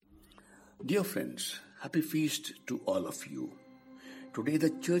Dear friends, happy feast to all of you. Today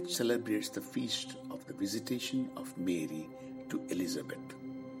the church celebrates the feast of the visitation of Mary to Elizabeth.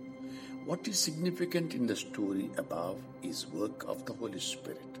 What is significant in the story above is work of the Holy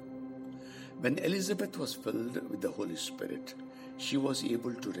Spirit. When Elizabeth was filled with the Holy Spirit, she was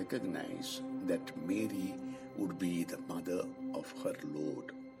able to recognize that Mary would be the mother of her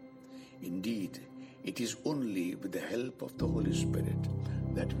Lord. Indeed, it is only with the help of the Holy Spirit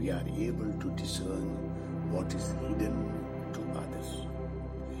that we are able to discern what is hidden to others.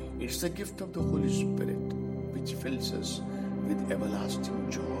 It's the gift of the Holy Spirit which fills us with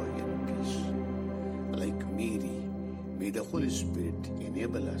everlasting joy and peace. Like Mary, may the Holy Spirit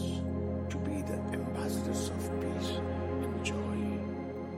enable us to be the ambassadors of peace and joy.